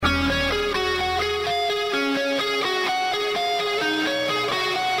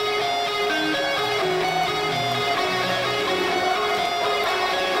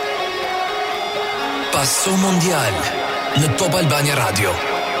Pasó Mondial në Top Albania Radio.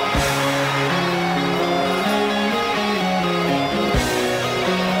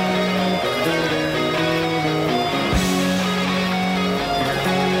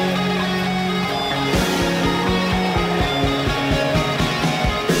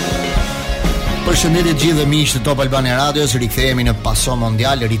 Përshëndetje gjithë dhe miq të Top Albania Radios, rikthehemi në Pasó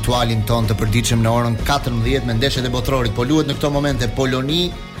Mondial, ritualin ton të përditshëm në orën 14 me ndeshjet e botrorit. Po luhet në këto momente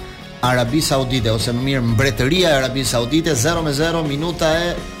Poloni, Arabi Saudite ose më mirë Mbretëria e Arabi Saudite 0-0 minuta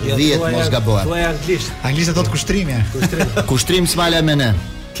e 10 mos gabohem. Thuaj anglisht. Anglisht thot kushtrim. Kushtrim smala me ne.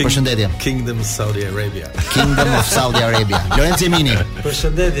 Përshëndetje. Kingdom of Saudi Arabia. Kingdom of Saudi Arabia. Lorenzo Emini.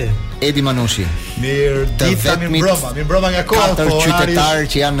 Përshëndetje. Edi Manushi. Mirë ditë, mirë mbroma nga koha. Katër qytetarë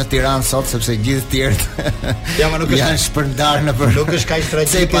që janë në Tiranë sot sepse gjithë tjerët janë shpërndarë në për. Nuk është kaq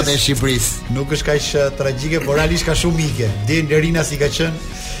tragjike. Cepat e Shqipërisë. Nuk është kaq tragjike, por realisht ka shumë mike. Deri Lerina si ka qenë.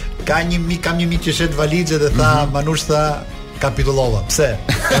 Kam një mik që shet valizhe dhe tha Manush tha kapitullova. Pse?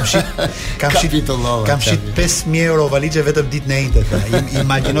 Kam shit 5.000 euro valizhe vetëm ditën e njëjtë.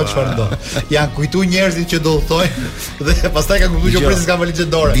 Imagjino çfarë do. Janë kujtu njerëzit që do udhtojnë dhe pastaj kanë kuptuar që presin kanë valizhe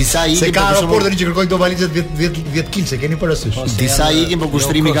dorë. Se ka raportin që kërkojnë këto valizhe 10 kg, se keni parasysh. Disa ikin po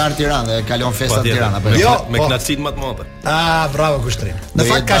kushtrimi ka në Tiranë dhe kalon festa në Tiranë apo jo. Me knacit matmote. Bravo kushtrim. Në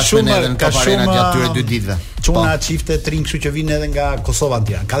fakt ka shumë atyre 2 ditëve. Çuna çifte trin, kështu që vinë edhe nga Kosova në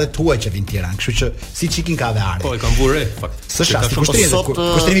Tiranë. Ka dhe tuaj që vinë në Tiranë, kështu që siç ikin ka dhe are. Po, e kanë vurë fakt.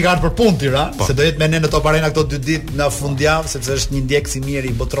 Kushtimi ka ardhur për punë Tiranë, se do jetë me ne në Top Arena këto 2 ditë në fundjavë, sepse është një ndjekës i mirë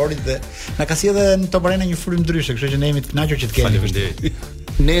i botrorit dhe na ka si edhe në Top Arena një frym ndryshe, kështu që ne jemi të kënaqur që të kemi. Faleminderit.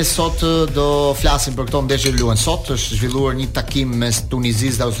 Ne sot do flasim për këto ndeshje luhen. Sot është zhvilluar një takim mes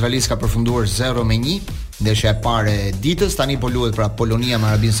Tunizisë dhe Australisë, ka përfunduar 0-1. Ndeshja e parë e ditës, tani po luhet pra Polonia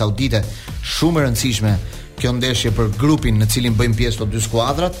me Arabinë Saudite, shumë e rëndësishme kjo ndeshje për grupin në cilin bëjmë pjesë të 2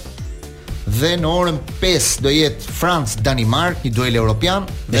 skuadrat. Dhe në orën 5 do jetë Francë-Danimark, një duel europian,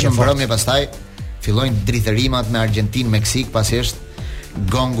 dhe në mbrëmje pastaj fillojnë drithërimat me Argjentinë-Meksik, pasi është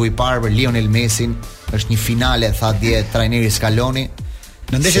gongu i parë për Lionel Messin, është një finale, tha dje trajneri Scaloni.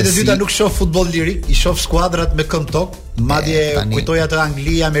 Në ndeshjet e dyta nuk shoh futboll lirik, i shoh skuadrat me këmbë tok. Madje kujtoj atë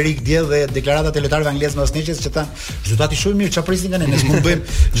Anglia, Amerikë dje dhe deklaratat e lojtarëve anglezë pas ndeshjes që thanë, rezultati shumë mirë, çfarë prisin nga ne? Ne s'mund bëjmë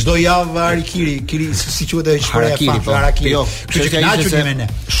çdo javë harikiri, si quhet ajo shpreha harakiri. Jo,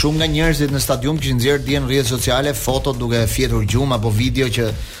 shumë nga njerëzit në stadium kishin nxjerrë dje në rrjetet sociale foto duke fjetur gjumë apo video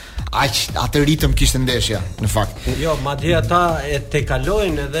që atë ritëm kishte ndeshja në fakt. Jo, madje ata e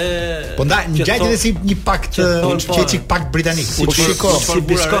tekalojnë edhe po ngjajnë edhe si një pakt çik pakt britanik. Si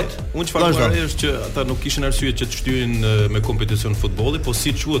biskot. Unë çfarë bëra është që ata nuk kishin arsye që të shtyen me kompeticion futbolli, po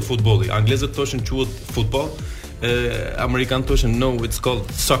si quhet futbolli. Anglezët thoshin quhet futboll. Amerikan thoshin no, it's called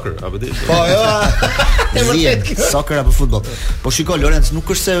soccer, apo di. Po jo. Soccer apo futboll. Po shiko Lorenz,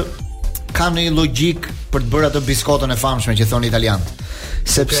 nuk është se ka ndonjë logjik për të bërë atë biskotën e famshme që thonë italianët.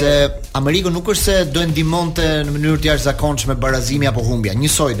 Sepse Amerika nuk është se do e ndihmonte në mënyrë të jashtëzakonshme barazimi apo humbja.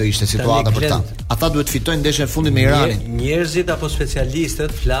 Njësoj do ishte situata për ta. Ata duhet fitojnë ndeshjen e fundit me Iranin. Njerëzit apo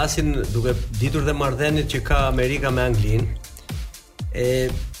specialistët flasin duke ditur dhe marrëdhëniet që ka Amerika me Anglinë.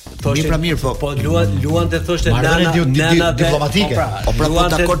 Mirë, po luan të thoshte nana diplomatike. Po pra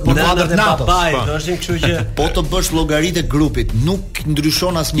dakord po nana dhe babai, thoshin kështu që po të bësh llogaritë e grupit, nuk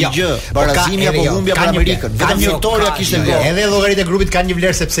ndryshon asnjë gjë. Barazimi apo humbja për Amerikën. Vetëm victoria kishte gol. Edhe llogaritë e grupit kanë një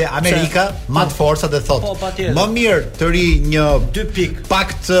vlerë sepse Amerika mat forca dhe thotë. Më mirë të ri një 2 pikë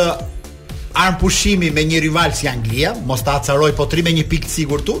pakt armë pushimi me një rival si Anglia, mos ta acaroj po 3 me 1 pikë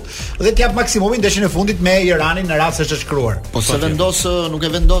sigurtu dhe t'jap maksimumin ndeshjen e fundit me Iranin në rast se është shkruar. Po se nuk e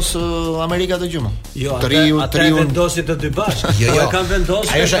vendos Amerika të gjuma. Jo, ata vendosin të dy bashkë. Jo, kanë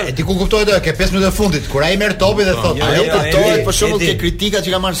vendosur. Ajo është, ti ku kuptohet ajo, ke 5 minutë e fundit kur ai merr topin dhe thotë, ajo kuptohet për shembull ke kritika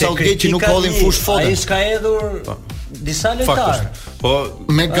që ka marrë Saudi që nuk hollin fush foto. Ai s'ka hedhur disa lojtarë. Po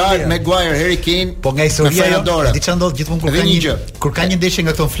Maguire, Harry Kane, po nga historia di çfarë ndodh gjithmonë kur ka një ndeshje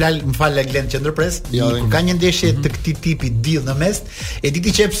nga këto më fal Glen qendërpres, kur ka një ndeshje të këtij tipi diell në mes, e di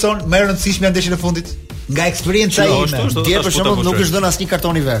ti që Epson më e rëndësishme në ndeshjen e fundit nga eksperjenca ime. Dje për shembull nuk është dhënë asnjë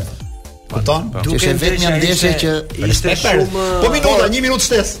karton i verdh. Kupton? Duke vetëm një ndeshje që ishte shumë po minuta, 1 minutë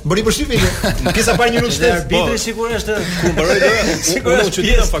shtesë. Bëri përshtypje. Pjesa parë 1 minutë shtesë. Arbitri sigurisht ku mbaroi lojë.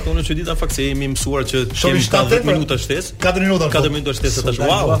 Unë çudita fakt se jemi mësuar që kemi 40 minuta shtesë. 4 minuta shtesë tash.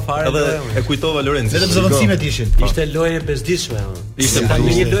 Wow. Edhe e kujtova Lorenzo. Vetëm zëvendësimet ishin. Ishte lojë bezdishme. Ishte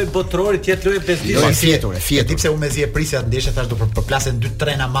një lojë botërore, tjetër lojë bezdishme. Fjetur. Tipse unë mezi e prisja atë ndeshje thash do përplasen 2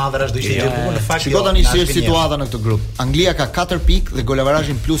 trena madhrash do ishte gjë bukur në fakt. Shikoj tani si është situata në këtë grup. Anglia ka 4 pikë dhe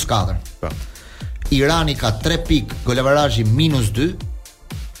golavarazhin +4. Irani ka 3 pikë, golavarazhi -2.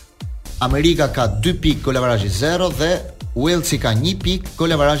 Amerika ka 2 pikë, golavarazhi 0 dhe Walesi ka 1 pikë,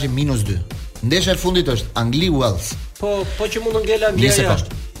 golavarazhi -2. Ndeshja e fundit është Angli-Wales. Po që mund të ngel Anglia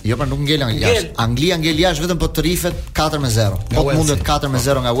jashtë. Jo, pra nuk ngel Anglia jashtë. Anglia ngel jashtë vetëm po të rifet 4-0. Po mundet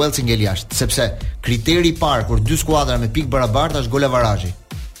 4-0 nga Wales ngel jashtë, sepse kriteri i parë kur dy skuadra me pikë barabarta është gol avarazhi.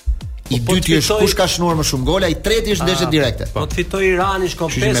 I dyti është kush ka shnuar më shumë gola, i treti është ndeshje direkte. Po të fitoj Irani, shkon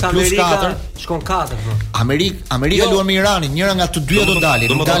 5, Amerika shkon 4. Amerika luan me Iranin, njëra nga të dyja do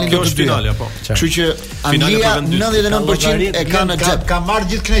dalin, nuk dalin do të dyja. Kështu që Anglia 99% e ka në xhep. Ka marrë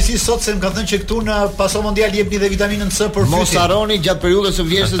gjithë kënaqësi sot se më ka thënë që këtu në Pasó Mondial jepni dhe vitaminën C për fytyrë. Mos harroni gjatë periudhës së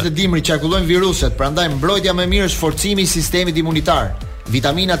vjeshtës të dimrit qarkullojnë viruset, prandaj mbrojtja më mirë është forcimi i sistemit imunitar.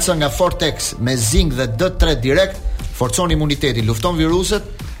 Vitamina C nga Fortex me zink dhe D3 direkt forcon imunitetin, lufton viruset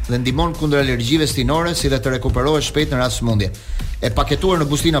dhe ndihmon kundër alergjive stinore si dhe të rekuperohesh shpejt në rast smundje. E paketuar në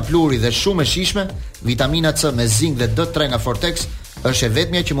bustina pluri dhe shumë e shijshme, vitamina C me zink dhe D3 nga Fortex është e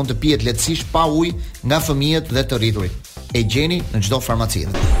vetmja që mund të pihet lehtësisht pa ujë nga fëmijët dhe të rriturit. E gjeni në çdo farmaci.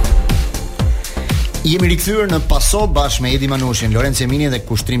 Jemi rikthyer në Pasó bashkë me Edi Manushin, Lorenzo Emini dhe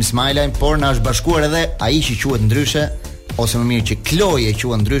Kushtrim Smajlajn, por na është bashkuar edhe ai që quhet ndryshe, ose më mirë që Kloj e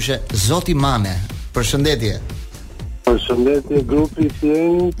quhet ndryshe, Zoti Mane. Përshëndetje. Përshëndetje grupi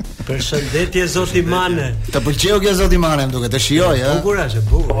Vjen. Përshëndetje Zoti Mane. Të pëlqeu kjo Zoti Mane, më duket, të shijoj, ë? Bukur është,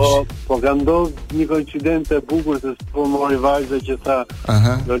 bukur. Po ka ndodhur një koincident e bukur se po mori vajza që tha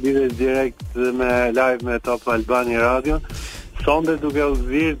do lidhesh direkt me live me Top Albania Radio. Sonde duke u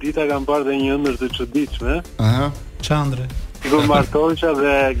zhvirë, dita kam parë dhe një ëndër të çuditshme. Çandre. Sigur martoqja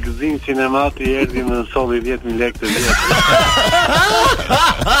dhe gëzim sinemati erdhi më solli 10.000 lekë të vjetë.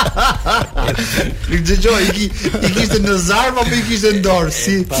 Nuk dëgjoj, i kishte në zarf apo i kishte në dorë?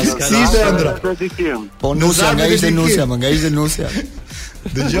 Si ishte ëndra? Po nusja, nga ishte nusja, nga ishte nusja.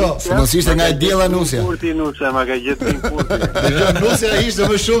 Dëgjoj, se mos ishte nga e diella nusja. Kurti nusja, ma ka gjetë një kurti. Dëgjoj, nusja ishte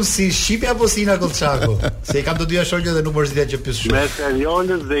më shumë si Shqipja apo si Ina Kollçakun. Se i kam të dyja shoqë dhe nuk mërzitja që pyes shumë. Me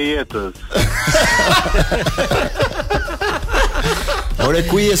seriolës dhe jetës. Ore,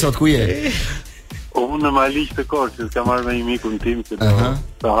 ku je sot, ku je? Unë në Maliq të Korçës, kam marrë me një mikun tim që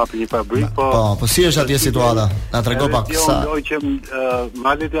do hapi një fabrik, po si është atje situata? Na trego pak sa. Unë që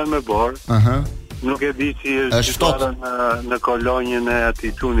malet janë me borë. Nuk e di si është situata në kolonjën e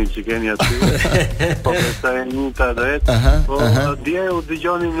atij çunit që keni aty. Po besoj një të drejt. Po dje u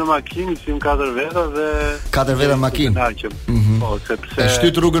dëgjonim në makinë, ishim 4 veta dhe 4 veta në makinë. Po sepse e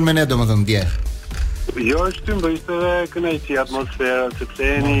shtyt rrugën me ne domethënë dje. Jo, është më ishte dhe kënaqësi atmosfera, sepse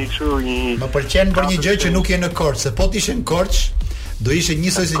jeni kështu një. Më pëlqen për një gjë që nuk je në Korçë, se po të ishe në Korçë, do ishe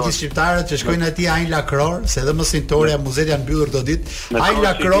njësoj se gjithë shqiptarët që shkojnë atij ajn lakror, se edhe më sintoria muzet janë mbyllur çdo ditë. Ajn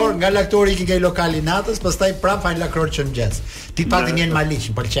lakror, nga laktori që ke lokali natës, pastaj prap ajn lakror që mëngjes. Ti pati një në Maliq,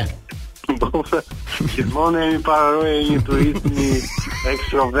 më pëlqen. Gjithmonë jemi pararojë një turist një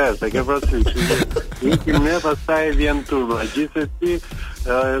ekstrovert, e ke parasysh. Ikim ne, pastaj vjen turma. Gjithsesi,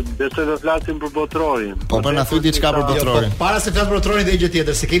 besoj të flasim për botrorin. Po për na thuaj diçka për botrorin. Para se flas për botrorin dhe gjë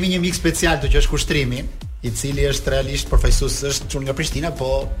tjetër, se kemi një mik special këtu që është Kushtrimi, i cili është realisht përfaqësues, është nga Prishtina,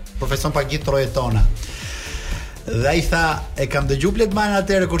 po përfaqëson pak gjithë trojet tona. Dhe ai tha, e kam dëgjuar Bledi Mane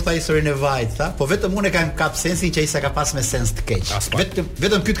atëherë kur tha historinë e vajit, tha, po vetëm unë kam kap sensin që ai sa ka pas me sens të keq.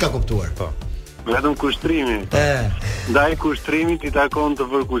 Vetëm ky të ka kuptuar. Po. Vetëm Kushtrimi. Ndaj Kushtrimit i takon të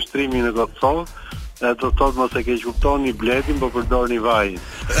vër Kushtrimin në Kosovë. E të thotë mos e keq kuptoni Bledin, po përdorni vajin.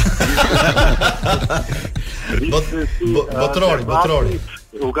 Botrori.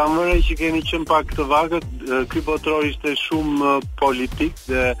 U kam vënë që keni qenë pak të vagët, ky botror ishte shumë politik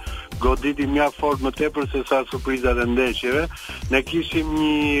dhe goditi mjaft fort më tepër se sa surprizat e ndeshjeve. Ne kishim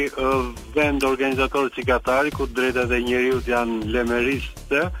një vend organizator si Katari, ku drejtat e njeriut janë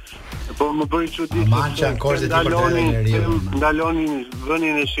lemeriste. Po më bëri çudi se ndalonin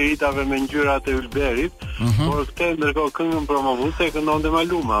vënien e shiritave me ngjyrat e ylberit, por këtë ndërkohë këngën promovuese e këndonte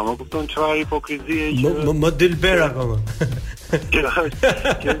Maluma. Më kupton çfarë hipokrizie që më dilber akoma.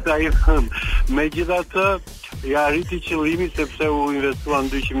 Megjithatë, ja arriti qëllimin sepse u investuan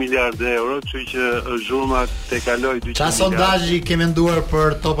 200 miliardë euro, kështu që zhurma te kaloi 200 miliardë. Çfarë sondazhi ke menduar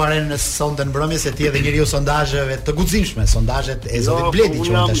për Top Arenën sonte në mbrëmje, se ti edhe njeriu sondazheve të guximshme, sondazhet e zotit Bledi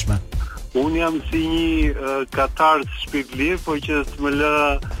që u tashmë. Unë jam si një katar shpiklir, po që të më lë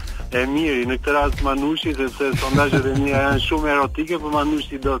e miri në këtë rast Manushi, sepse sondazhet e mia janë shumë erotike, por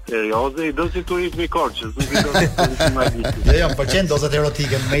Manushi do serioze, i do si turizmi i Korçës, nuk i do si turizmi magjik. Jo, më pëlqen dozat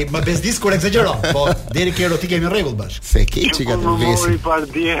erotike, më bezdis kur egzageron, po deri ke erotike jemi në rregull bash. Se keqi ka të vesi. Mori par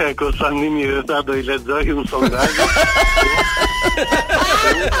dje Konstantini dhe ta do i lexoj un sondazhin.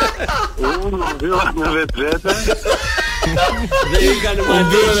 Unë vëlla në vetë. Dhe i kanë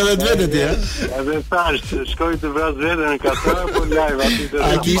Unë edhe vetë ti, Edhe thash, shkoj të vras veten në Katar, po live aty të. A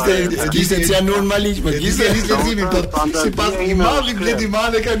kishte cianur Maliq, po kishte nisë leximin, po sipas imazhit Bledi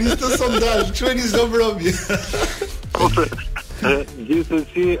Mane ka nisë të sondazh, kështu e nisë do mbrëmje.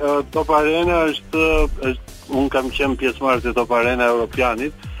 Gjithsesi, Top Arena është un kam qenë pjesëmarrës e Top Arena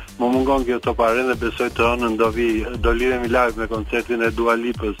Europianit. Më mungon kjo Top Arena, besoj të hënën do lidhemi live me koncertin e Dua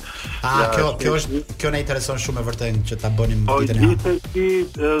Lipës. Kjo na intereson shumë e vërtet që ta bënim ditën e gjithsesi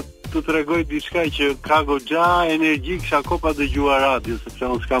të tregoj diçka që ka goxha energjik, kisha kopa dëgjuar radio, sepse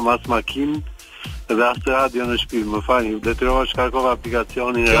unë s'kam as makinë dhe as radio në shtëpi. Më falni, detyrova shkarkova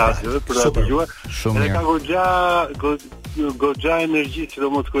aplikacionin e radios për ta dëgjuar. Edhe ka goxha energji,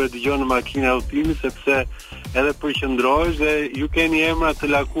 sidomos kur e dëgjon në makinë e udhëtimit, sepse edhe përqendrohesh dhe ju keni emra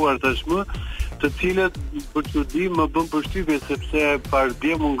të lakuar tashmë, të cilët për çudi më bën përshtypje sepse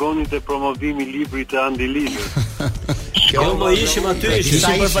pardje mungoni te promovimi i librit të Andilidës. Kjo më ishim aty,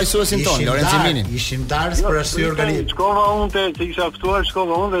 ishim përfaqësuesin ton, Lorenzo Minin. Ishim darës për arsye organizime. Shkova unë te isha ftuar,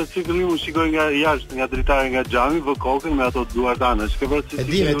 shkova unë dhe si fillim u shikoj nga jashtë, nga dritare nga xhami, vë kokën me ato duart anash. E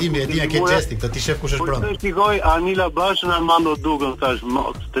di, ke gestik, të ti shef kush është brenda. Po shikoj Anila Bashën, Armando Dugën, thash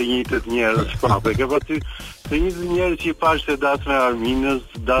mos të njëjtët njerëz prapë. Ke pasur të njëjtët njerëz që i pash të dasme Arminës,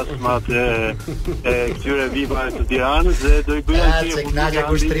 dasmat e këtyre vipave të Tiranës dhe do i bëja ti knaqja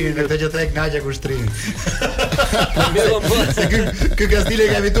kushtrimin, me këtë që the knaqja kushtrimin. Ky Gazile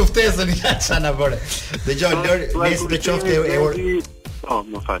ka vitu ftesën ja çana bëre. Dëgjoj, nesër të qoftë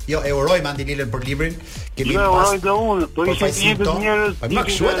më fal. Jo, e uroj Mandililën për librin. Kemi pas. Po ishin të njerëz. Po më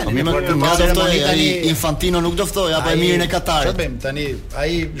kshu tani. Nga ceremonitani Infantino nuk do ftoi apo Emirin e Katarit. Çfarë bëjmë tani?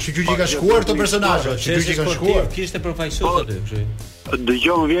 Ai shiqyqi ka shkuar këto personazhe, shiqyqi ka shkuar. Kishte përfaqësues aty, kështu.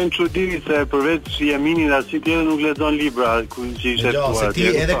 Dëgjoj, më vjen çudi se përveç Jaminin as si tjetër nuk lexon libra ku ishte shkuar. Ti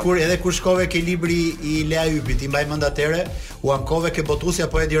edhe kur shkove ke libri i Lea Ypit, i mbaj mend atëre, u ankove ke Botusi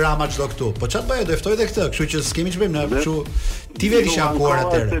apo Edi Rama çdo këtu. Po çfarë bëj, do ftoj edhe këtë, kështu që s'kemi ç'bëjmë ne, kështu ti vetë isha ankuar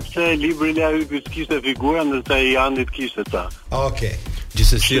atëre. Sepse libri i Lea Ypit kishte figura ndërsa i Andit kishte ta. Okej.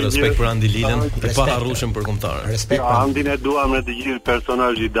 Gjithsesi respekt për Andi Lilën, e pa harrueshëm për kombëtarën. Respekt për Andin e duam me të gjithë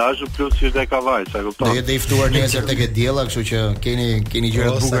personazhi i dashur, plus që është e kavajt, sa kupton. Do jetë i ftuar nesër tek e diella, kështu që keni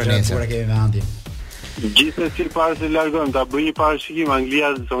gjëra të bukura nesër. Sa kemi me Andin. Gjithsesi para se largojmë, ta bëj një parashikim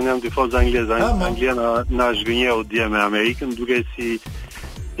Anglia, se unë jam tifoz anglez, Anglia na zhgënjeu dje me Amerikën, duke si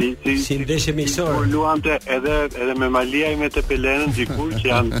ndeshje miqësore. Kur luante edhe me Malia me te Pelenën dikur që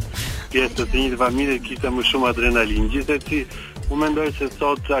janë pjesë të një familje kishte më shumë adrenalinë. Gjithsesi unë mendoj se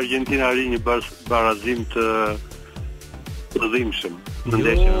sot Argentina arrin një barazim të dhimbshëm në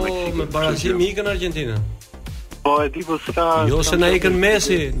ndeshjen me Meksikën. Me barazim ikën Argentina. Po e di po s'ka. Jo se na ikën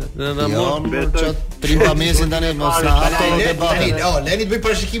Messi, na mund trimba Messi tani mos na ato debate. Leni të bëj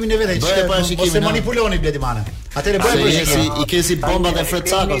parashikimin e vetë, mos e manipuloni Bledi Mane. Atëre bëj parashikim. I kesi bombat e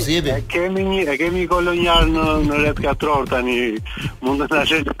Frecakos, jepi. Kemi një kolonjar në rreth katror tani. Mund të na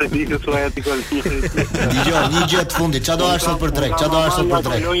shesh të di këtu ai aty kolonjar. Dgjoj, një gjë të fundit. Çfarë do arsh sot për trek? Çfarë do arsh sot për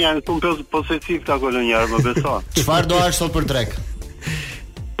trek? Kolonjar shumë posesiv ka kolonjar, më beso. Çfarë do arsh sot për trek?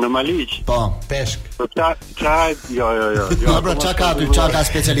 Në Maliq. Po, peshk. Po jo. Jo, bro, çka ka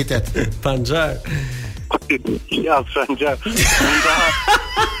specialitet? Panxar. Ja, panxar.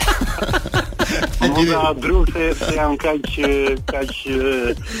 Mund ta dru se jam kaq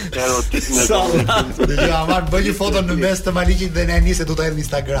erotik në zonë. Dëgjoj, marr bëj një foto në mes të Maliqit dhe ne nisë do ta hedh në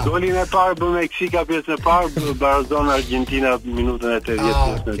Instagram. Golin e parë bën Meksika pjesën e parë, Barazon Argentina minutën e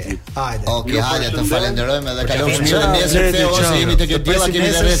 80 në ditë. Hajde. Okej, hajde, të falenderojmë edhe kalojmë mirë nesër kthehemi ose jemi tek e diella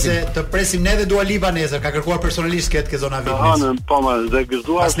kemi dhe rresin. Të presim ne dhe Dua Lipa nesër, ka kërkuar personalisht këtë zona VIP. Po, dhe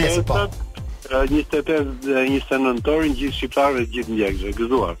gëzuar 28 dhe 29 torin gjithë shqiptarëve gjithë ndjekësve.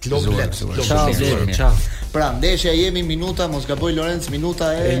 Gëzuar. Ciao. Pra, ndeshja jemi minuta, mos gaboj Lorenz,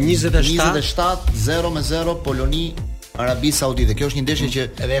 minuta e 27 0-0 Poloni Arabi Saudite. Kjo është një ndeshje që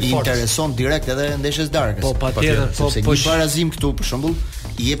i intereson direkt edhe ndeshjes darkës. Po patjetër, po një barazim këtu për shembull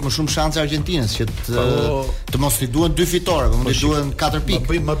i jep më shumë shanse Argentinës që të mos i duhen 2 fitore, por i duhen 4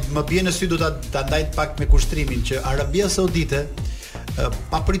 pikë. Më bie në sy do ta ndaj pak me kushtrimin që Arabia Saudite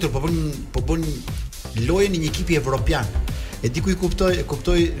pa pritur po bën lojën në një ekip evropian. E diku i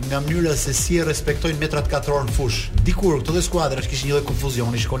kuptoj nga mënyra se si e respektojnë metrat katror në fush. Dikur këto dhe skuadra kishin një lloj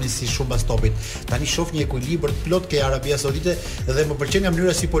konfuzioni, shkonin si shumë pas topit. Tani shoh një ekuilibër plot ke Arabia Saudite dhe më pëlqen nga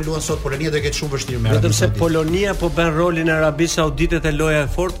mënyra si po luan sot Polonia do ketë shumë vështirë me Arabia Saudite. Vetëm se Polonia po bën rolin e Arabisë Saudite te loja e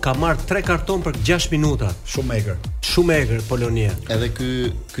fortë, ka marr 3 karton për 6 minuta. Shumë egër. Shumë egër Polonia. Edhe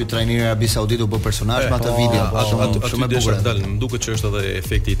ky trajneri i Arabisë Saudite u bë personazh me atë video. Shumë e bukur. Më duket që është edhe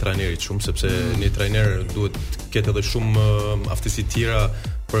efekti i trajnerit shumë sepse një trajner duhet ketë edhe shumë aftësi tjera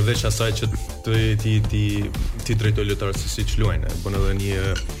përveç asaj që ti drejtoj lojtarët se siç luajnë. Bën edhe një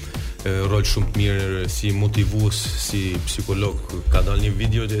rol shumë të mirë si motivues, si psikolog. Ka dalë një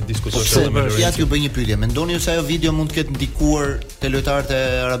video që diskutohet edhe me Lorenzo. Ja t'ju bëj një pyetje. Mendoni ju se ajo video mund të ketë ndikuar te lojtarët e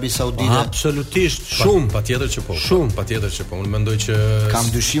Arabisë Saudite? Absolutisht, shumë. Patjetër që po. Shumë. Patjetër që po. Unë mendoj që kam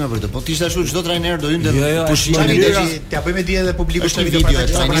dyshime për të. Po ishte ashtu çdo trajner do hynte pushimin e tij. T'ia bëjmë di edhe publikut në video e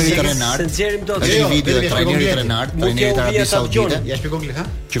trajnerit trenar. Nxjerrim dot. Është një video e trajnerit trenar, trajnerit e Arabisë Saudite. Ja shpjegon Glika.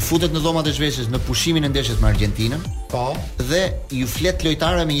 Që futet në dhomat e zhveshjes në pushimin e ndeshjes me Argjentinën. Po. Dhe ju flet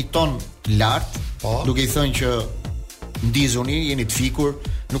lojtarëve me një ton të lartë, duke i thënë që ndizuni, jeni të fikur,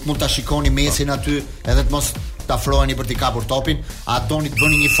 nuk mund ta shikoni Mesin aty, edhe të mos të afroheni për t'i kapur topin. A doni të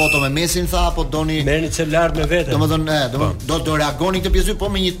bëni një foto me Mesin, tha, apo doni merrni celular me vete? Domethënë, do reagoni këtë pjesë, po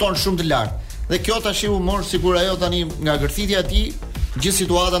me një ton shumë të lartë. Dhe kjo tash u mor sigur ajo tani nga gërthitja e tij, gjithë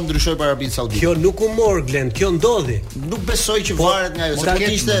situata ndryshoi para Arabinë Saudite. Kjo nuk u mor Glen, kjo ndodhi. Nuk besoj që varet nga ajo, se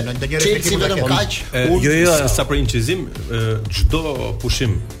kishte Chelsea vetëm kaq. Jo, sa për inqizim, çdo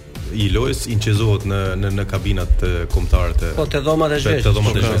pushim i lojës inqizohet në kabinat kombëtare të po te dhomat e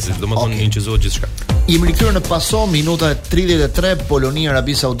zhveshjes. Domethënë inqizohet gjithçka. Jemi rikthyer në Pasó, minuta e 33, Polonia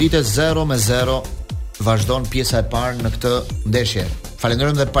Arabi Saudite 0-0. Vazhdon pjesa e parë në këtë ndeshje.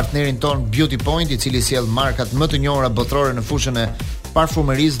 Falenderojmë dhe partnerin ton Beauty Point, i cili sjell markat më të njohura botërore në fushën e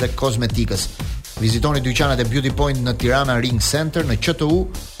parfumerisë dhe kozmetikës. Vizitoni dyqanet e Beauty Point në Tirana Ring Center, në QTU,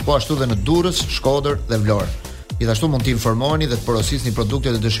 po ashtu dhe në Durrës, Shkodër dhe Vlorë. Gjithashtu mund të informoheni dhe të porosisni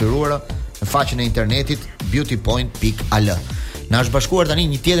produktet e dëshiruara në faqen e internetit beautypoint.al. Na është bashkuar tani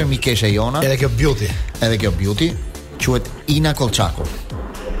një tjetër mikeshe jona. Edhe kjo beauty. Quhet Ina Kollçakun.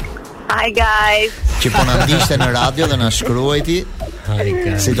 Hi guys. Që po na ndiqte në radio dhe na shkruajti.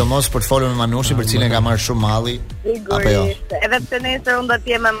 Sidomos për të folur me Manushin, për cilën ka marrë shumë malli. Apo jo. Edhe pse nesër unë do të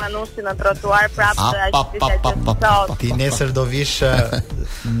jem me Manushin në trotuar prapë. Ti nesër do vish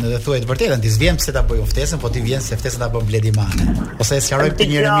dhe thuaj të vërtetën, ti s'vjen pse ta bëj ftesën, po ti vjen se ftesën ta bën Bledi Mane. Ose e sqaroj këtë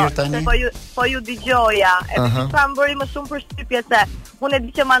njëri mirë tani. Po ju dëgjoja. Edhe sa më bëri më shumë përshtypje se unë e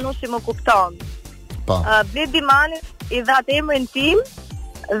di që Manushi më kupton. Po. Bledi Mane i dha emrin tim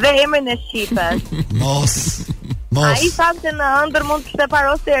dhe emrin e shqipes. Mos. Ai thante në ëndër mund të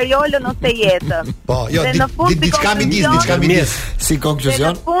separoste Eriolën ose Jetën. Po, jo, diçka midis. Si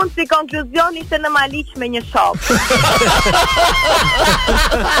konkluzion? Në fund si konkluzion ishte në Maliq me një shok.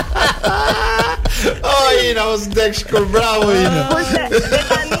 Ina, mos ndek shkur, bravo Ina.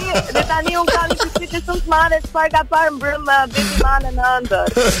 Dhe tani unë kam një pyetje shumë të madhe, çfarë ka parë mbrëm Bledi Mane në ëndër.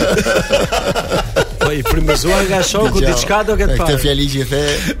 Po i frymëzuar nga shoku, diçka do ketë parë. Këtë fjali që i the.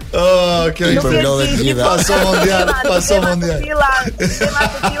 Kjo i përlodhet gjitha. Pasó Mondial. Tema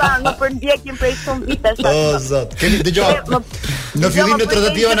të tilla nuk përndjekim prej shumë vitesh. Zot. Keni dëgjoj. Në fillim në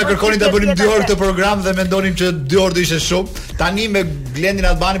tratativa na kërkonin ta bënim 2 orë këtë program dhe mendonim që 2 orë do ishte shumë. Tani me Glendin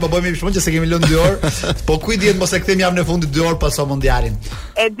Albani po bëjmë shumë që se kemi lënë 2 orë. Po kujt dihet mos e kthejmë javën e fundit 2 orë Pasó Mondialin.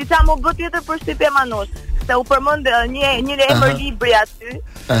 E dita më bë tjetër përshtypje Manush, se u përmend një emër libri aty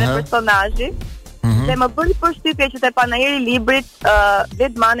dhe personazhi. Dhe më bëri përshtypje që te panajeri i librit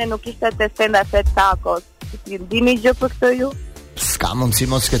Bledi Mane nuk ishte te stenda e Takos. Dini gjë për këtë ju? S'ka mundësi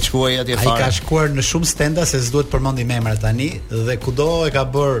mos ke shkuar atje fare. Ai ka shkuar në shumë stenda se s'duhet përmendim emra tani dhe kudo e ka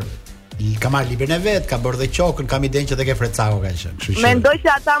bër, ka marrë librin e vet, ka bërë dhe qokën, kam idenë që dhe ke Frecako ka qenë. Kështu që mendoj se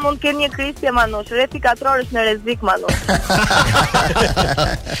ata mund të kenë një krisje Manush, rreth 4 orësh në rrezik Manush.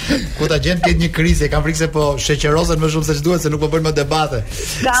 Ku ta gjen këtë një krizë, kam frikë se po sheqerosen më shumë se ç'duhet, se nuk po bëjnë më debate.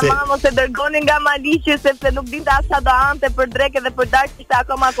 Mos e dërgonin nga Maliqi sepse nuk dinte as sa do ante për drekë dhe për darkë, ishte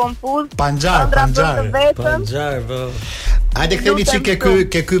akoma konfuz. Panxar. Hajde kthehemi çike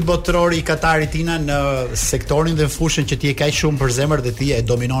ky botëror i Katarit Ina në sektorin dhe në fushën që ti e kaq shumë për zemër dhe ti e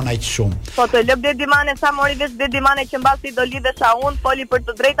dominon aq shumë. Po të lë Bledi Mane sa mori vesh Bledi Mane që mbasi do lidhesha unë, foli për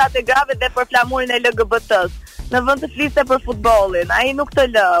të drejtat e grave dhe për flamurin e LGBT-s. Në vend të fliste për futbollin, ai nuk të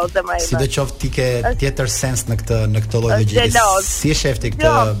lë ose më. Sidoqoftë ti ke tjetër sens në këtë lloj gjëje. Si e shefti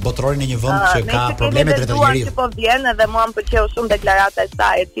këtë botërorin e një vend që ka probleme drejtë të njerëzit. Po vjen edhe mua më pëlqeu shumë deklarata e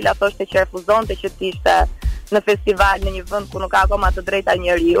saj, e cila thoshte që refuzonte që të ishte në festival në një vend ku nuk ka akoma të drejta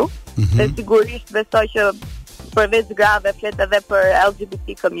njeriu. Dhe sigurisht besoj që përveç grave flet edhe për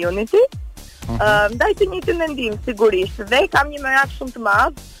LGBT community. Ndaj të njëjtin mendim sigurisht dhe kam një merak shumë të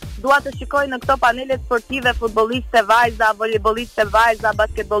madh. Dua të shikoj në këto panele sportive futbolliste vajza, volejbolliste vajza,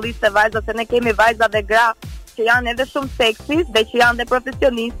 basketbolliste vajza, se ne kemi vajza dhe gra që janë edhe shumë seksis dhe që janë dhe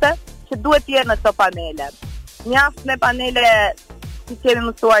profesioniste që duhet të jenë në këto panele. Mjaft me panele që kemi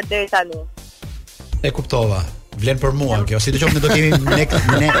mësuar deri tani. E kuptova. vlen për mua kjo. Sidoqoftë ne do kemi ne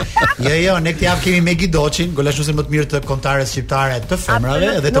këtë javë kemi me Gidoçin, golashuesin më të mirë të kombëtares shqiptare të femrave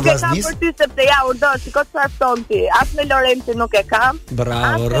dhe të vllaznisë. Nuk e kam për ty sepse ja urdhë, shikoj çfarë thon ti. As me Lorenci nuk e kam.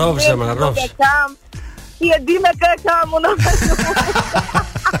 Bravo, rrofsh. Nuk e kam. Ti e di me kë kam unë.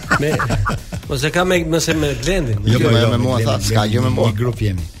 Ose kam me Glendin. Jo me mua tha, s'ka gjë me mua. Një grup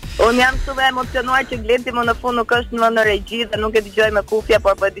jemi. Unë jam shumë emocionuar që Glenti më në fund nuk është në regji dhe nuk e dëgjoj me kufje,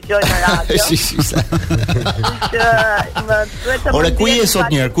 por po e dëgjoj në radio. Ore, ku je sot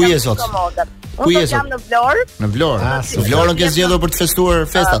njërë? Ku je sot? Unë jam në Vlorë. Në Vlorë. Vlorën ke zgjedhur për të festuar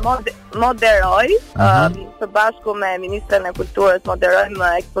festat. Moderoj, së bashku me Ministren e Kulturës moderojmë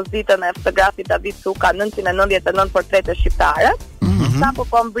ekspozitën e fotografit David Suka 999 portrete shqiptare. Sa po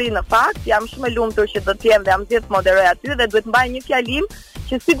mbri në fakt, jam shumë e lumtur që do të jem dhe jam zgjedhur të moderoj aty dhe duhet mbaj një fjalim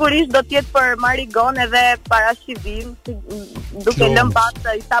që sigurisht do të jetë për Marigon edhe parashivim, duke lënë pas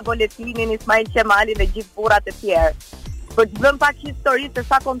Isa Boletinin, Ismail Qemali dhe gjithë burrat e tjerë. Për të bërë pak histori se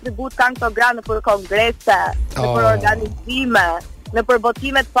sa kontribut kanë këto gra në për kongrese, në për organizime, në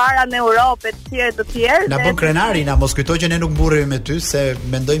përbotimet para në Europë të tjerë. Na bën krenari, na mos kujtoj që ne nuk mburremi me ty, se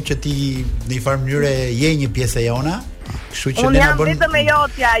mendojmë që ti në një farë mënyrë je një pjesë e jona. Unë jam vetëm e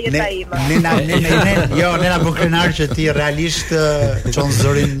jotja jeta ime. Ne na bën krenar që ti realisht çon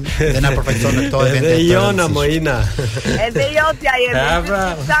zërin dhe na përfaqëson në këto evente. Edhe jona Moina. Edhe jotja jemi.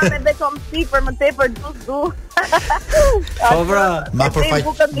 Sa me dhe komsi për më tepër du. Po bra, ma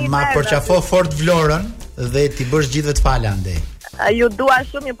përqafo fort Vlorën dhe ti bësh gjithëve të fala andej. Ju dua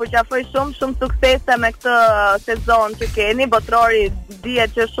shumë, ju përqafoj shumë suksese me këtë sezon që keni. Botërori dihet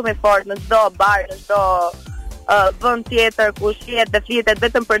që është shumë i fortë në çdo bar, në çdo vend tjetër ku shihet dhe flitet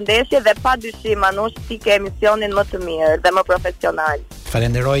vetëm për ndeshje dhe padyshim Manush ti ke emisionin më të mirë dhe më profesional.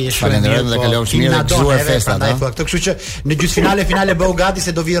 Falenderoj dhe kalofsh mirë të gëzuar festat, ha. Kështu që në gjysmëfinale finale bëu gati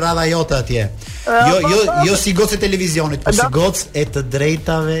se do vi radha jote atje. Jo si gocë televizionit, por si gocë e të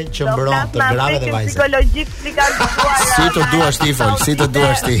drejtave që mbron të grave dhe vajzave. Psikologjik psikalikuar. Si të duash ti fol, si të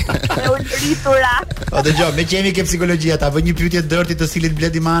duash ti. E ulritura. O dëgjoj, me qemi ke psikologjia, ta vë një pyetje dërti të stilit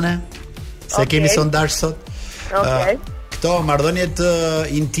Bledi Mane. Se kemi sondazh sot. Këto marrëdhëniet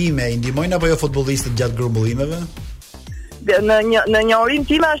intime i ndihmojnë apo jo futbollistët gjatë grumbullimeve? Në një orim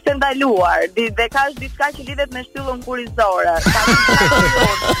time është ndaluar, dhe ka është diçka që lidhet me shtyllën kurrizore.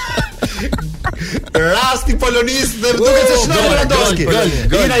 Rasti Polonisë dhe duket se shnon Lewandowski.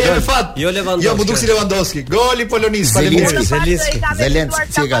 Ina jemi fat. Jo Lewandowski. Jo Buduksi Lewandowski. Goli Polonisë.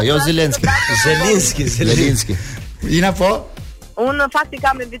 Zelinski. Ina po? Unë në fakt i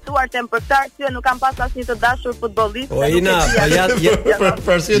kam invituar tem për këtë arsye, nuk kam pas asnjë të dashur futbollist. O Ina, ja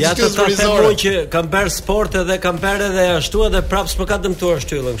të them që kam bërë sport edhe kam bërë edhe ashtu edhe prapë s'më ka dëmtuar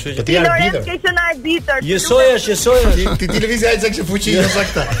shtyllën, kështu që ti arbitër. Ke qenë arbitër. Jesoja. Ti televizia ai që fuqi jo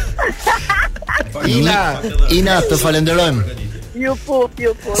sakta. Ina, të falenderojmë. Ju po.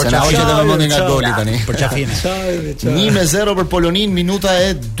 Se na hoqet edhe mendin nga goli tani. Për çafinë. 1-0 për Polonin, minuta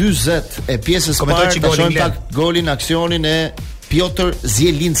e 40 e pjesës së parë. Ta shohim pak golin, aksionin e Piotr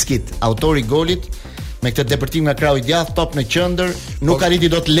Zielinskit, autori i golit, me këtë depërtim nga krahu i djathtë, top në qendër, nuk arriti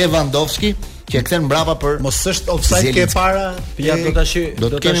dot Lewandowski, që e kthen mbrapa për. Mos është offside ke para? Ja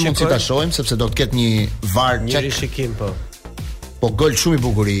do të kemi mundësi ta shohim sepse do të ketë një VAR check. Një shikim po. Po gol shumë i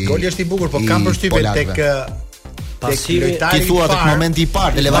bukur i. Goli është i bukur, po kam përshtypjen tek ti thua tek momenti i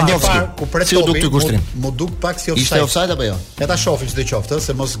parë te Lewandowski ku pret topi. Mu duk pak si offside. Ishte offside apo jo? Ja ta shohim çdo qoftë,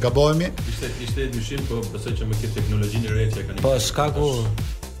 se mos gabohemi. Ishte dyshim, po besoj që me këtë teknologjinë e re që kanë. Po s'ka ku.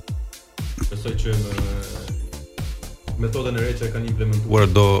 Besoj që metodën e re që kanë implementuar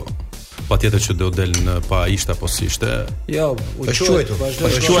do patjetër që do del në pa ishte apo si ishte. Jo, është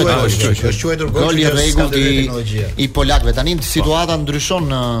quajtur gol i rregullt i polakëve. Tani situata ndryshon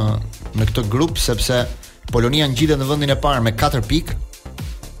në këtë grup sepse Polonia ngjitet në vendin e parë me 4 pikë,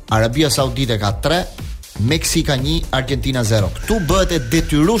 Arabia Saudite ka 3, Meksika 1, Argentina 0. Ktu bëhet e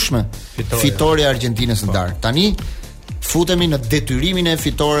detyrueshme fitoria e Argentinës në darkë. Tani futemi në detyrimin e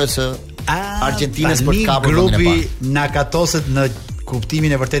fitores së Argentinës për të kapur vendin e parë. Grupi na katoset në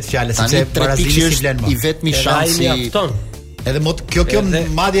kuptimin e vërtet fjalës, sepse Brazili si vlen më. I vetmi shansi edhe kjo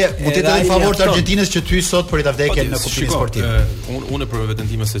madje mund të jetë në favor të Argentinës që ty sot për ta vdekur në kuptimin sportiv. Unë për veten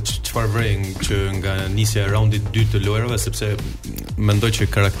time se çfarë vrej që nga nisja e raundit 2 të lojrave, sepse mendoj që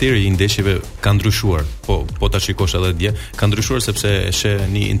karakteri i ndeshjeve ka ndryshuar. Po ta shikosh edhe dje, ka ndryshuar sepse e sheh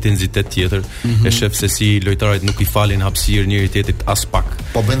një intensitet tjetër, e sheh se si lojtarët nuk i falin hapësirë njëri tjetrit as pak.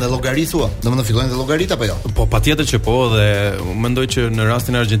 Po bën dhe llogari thua, domethënë fillojnë dhe llogarit apo jo? Po patjetër që po, dhe mendoj që në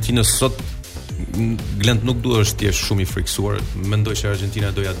rastin e Argentinës sot Glend nuk duhet të jesh shumë i friksuar. Mendoj që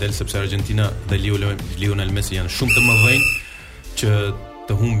Argentina do ja del sepse Argentina dhe Lionel Messi janë shumë të mëdhenj që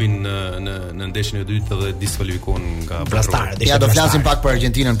të humbin në ndeshjen e dytë dhe diskualifikohen nga Botërori. Ja do flasim pak për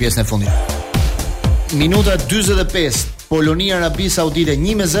Argjentinën në pjesën e fundit. Minuta 45, Polonia Arabi Saudite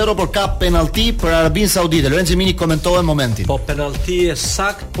 1-0, por ka penalti për Arabinë Saudite. Lorenzo Mini komentohet momentin. Po penalti e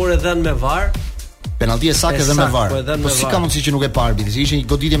sakt, por edhe me VAR. Penalti e sakt edhe me VAR. Po si ka mundësi që nuk e pa arbitri? Si ishte një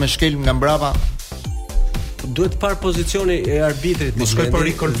goditje me shkel nga mbrapa. Duhet parë pozicioni e arbitrit. Mos shkoj për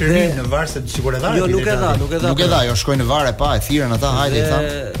rikonfirmim në VAR se sigur e dha. Jo, nuk e dha. Jo, shkoi në VAR e pa, e thirrën ata, hajde i thanë.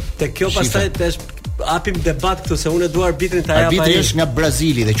 Te kjo pastaj apim debat këtu se unë dua arbitrin ta jap ai. Arbitri është nga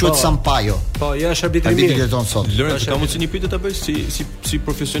Brazili dhe quhet Sampaio. Po, jo është arbitri mirë. Arbitri ton sot. Lorenzo, ka mundsi një pyetje ta bëj si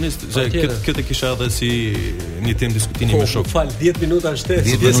profesionist, se këtë kisha edhe si një temë diskutimi me shok. Fal 10 minuta shtesë.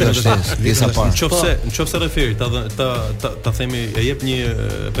 10 minuta shtesë, pjesa parë. Nëse referi ta themi e jep një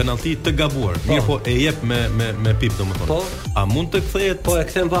penalti të gabuar. Mirë, po e jep me pip domethënë. A mund të kthehet? Po e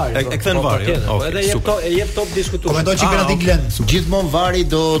kthen VAR. E kthen VAR. Edhe jep top diskutues. Komentoj çik penalti Glen. Gjithmonë VAR-i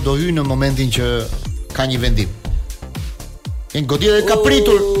do hyj në momentin që ka një vendim. Një goditje ka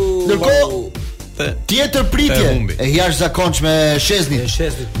pritur. Ndërkohë tjetër pritje e jashtëzakonshme e Sheznit.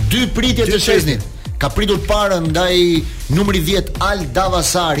 2 pritje të Sheznit. Ka pritur parën ndaj numri 10 Al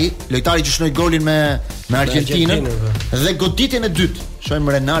Davasari, lojtari që shnoi golin me Argjentinën, dhe goditjen e dytë.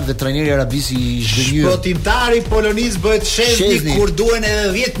 Shohim Renard dhe trajneri arabis i zgënjur. Shpëtimtari polonis bëhet Shezni kur duhen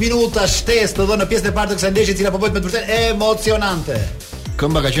edhe 10 minuta shtesë të dhënë në pjesën e parë të kësaj ndeshje, e cila po bëhet me të vërtetë emocionante.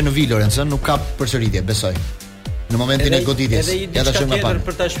 Këmba ka qenë në vi, Lorenzo, nuk ka përsëritje, besoj. Në momentin e goditjes. Ja ta shohim më parë.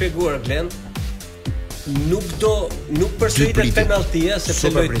 Për ta shpjeguar Glen, nuk përsëritet penaltia sepse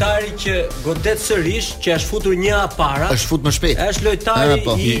lojtari që godet sërish, që është futur një para, është futur më shpejt. Është lojtari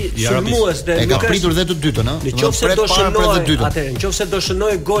i sulmues dhe nuk ka pritur dhe të dytën, ëh. Nëse do shënoj, nëse do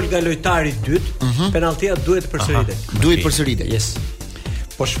shënoj gol nga lojtari i dytë, penaltia duhet përsëritet. Duhet përsëritet. Yes.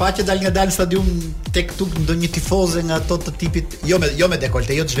 Po shfaqet dal nga stadium tek tu ndonjë tifozë nga ato të tipit jo me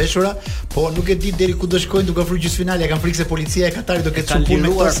dekolte, jo të zhveshura, po nuk e di deri ku do shkojnë duke ofruar gjysmëfinale, kanë frikë se policia e Katarit do ketë çupull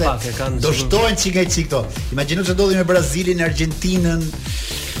me këto. Do shtohen çika këto. Imagjino se ndodhi me Brazilin, Argjentinën.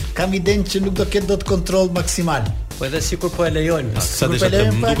 Kam idenë që nuk do ketë dot kontroll maksimal. Po edhe sikur po e lejojnë. Sa më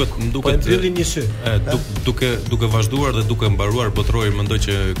duket mbyllin një sy. Duke vazhduar dhe duke mbaruar Botërori, mendoj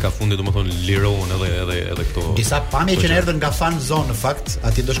që ka fundi domethënë lirohen edhe këto. Disa pamje që erdhën nga fan zone në fakt,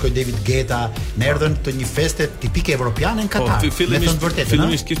 aty do shkoj David Guetta, erdhën të një feste tipike evropiane në Katar.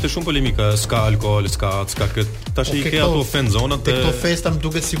 Fillimisht kishte shumë polemika, ska alkool, ska këtë. Tash i ke ato fan zonat te këto festa më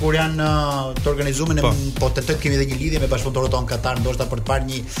duket sikur janë të organizuar po të kemi edhe një lidhje me bashkëpunëtorët tonë Katar, ndoshta për të parë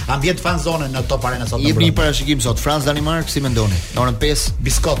një ambient fan zone në Top Arena sot. Jepni një parashikim sot. Danimark, si mendoni? Në orën 5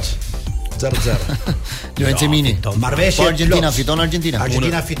 biskot 0-0. Lorenzo Mini. Marrveshje Argentina fiton Argentina.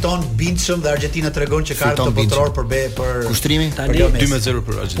 Argentina fiton bindshëm dhe Argentina tregon që ka të botëror për kushtrimi. 2-0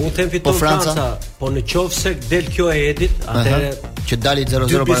 për Argentinë. Unë them fiton Franca, po nëse del kjo e edit, atëherë që dali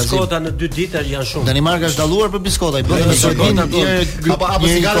 0-0 para biskota në 2 ditë janë shumë. Danimarka është dalluar për biskota, i bën biskota apo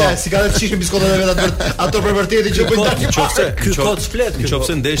sigare çishin biskota dhe vetë ato për vërtetë që bëjnë Danimarka. Ky kod flet.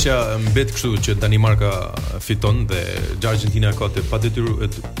 Nëse ndeshja mbet kështu që Danimarka fiton dhe Argentina ka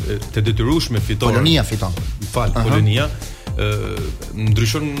të detyrueshme fiton. Polonia fiton. Polonia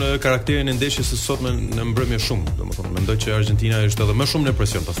ndryshon karakterin e ndeshjes së sotme në mbrëmje shumë, domethënë mendoj që Argentina është edhe më shumë në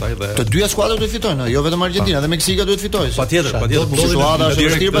presion pastaj dhe të dyja skuadrat duhet fitojnë, jo vetëm Argentina, dhe Meksika duhet fitojë. Patjetër. Situata është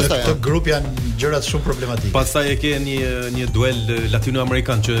e vështirë pastaj. Këtë grup janë gjërat shumë problematike. Pastaj e ke një duel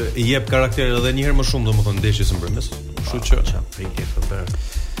latinoamerikan që i jep karakter edhe një herë më shumë domethënë ndeshjes së mbrëmjes. Kështu që prikje për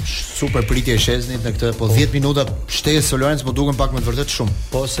super pritje e Sheznit në këtë, po 10 minuta shtesë Lorenzo po duken pak më të vërtet shumë.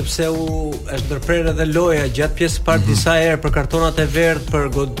 Po sepse është ndërprerë edhe loja gjatë pjesës parë disa herë për kartonat e verdh, për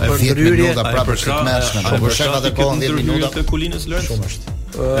ndryrje, për shkëtmeshme. Për shkak të kohën 10 minuta të Kulinës Lorenzo. Shumë është.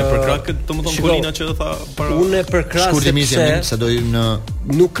 E për krah këtë domethënë Kulina që tha para. Unë për krah se do hym në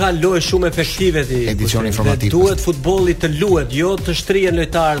nuk ka lojë shumë efektive ti. Edicion informativ. Duhet futbolli të luhet, jo të shtrihen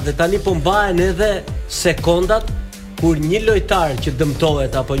lojtarët, dhe tani po mbahen edhe sekondat kur një lojtar që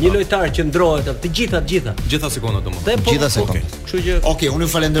dëmtohet apo një lojtar që ndrohet, të gjitha sekondat domosdoshmë. Gjitha sekondat. Kështu që Okej, unë ju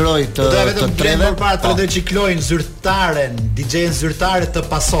falenderoj të treve para të dhe ciklojnë zyrtaren, DJ-n zyrtare të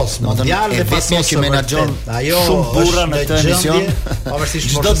Pasós Mondial dhe Pasós që menaxhon shumë burra në këtë emision.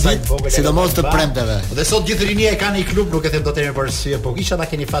 Pavarësisht çdo ditë, sidomos të premteve. Dhe sot gjithë rinia e kanë një klub, nuk e them dot për arsye, po kisha ta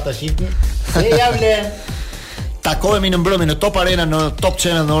keni fat tash hipni. Se javle takohemi në mbrëmje në Top Arena në Top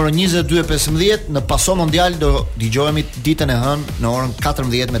Channel në orën 22:15. Në Pasó Mondial do dëgjohemi ditën e hënë në orën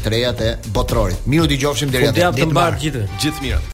 14 me të rejat e Botërorit. Miru dëgjofshim deri atëherë. Fundjavë të mbarë gjithë. Gjithë mirë.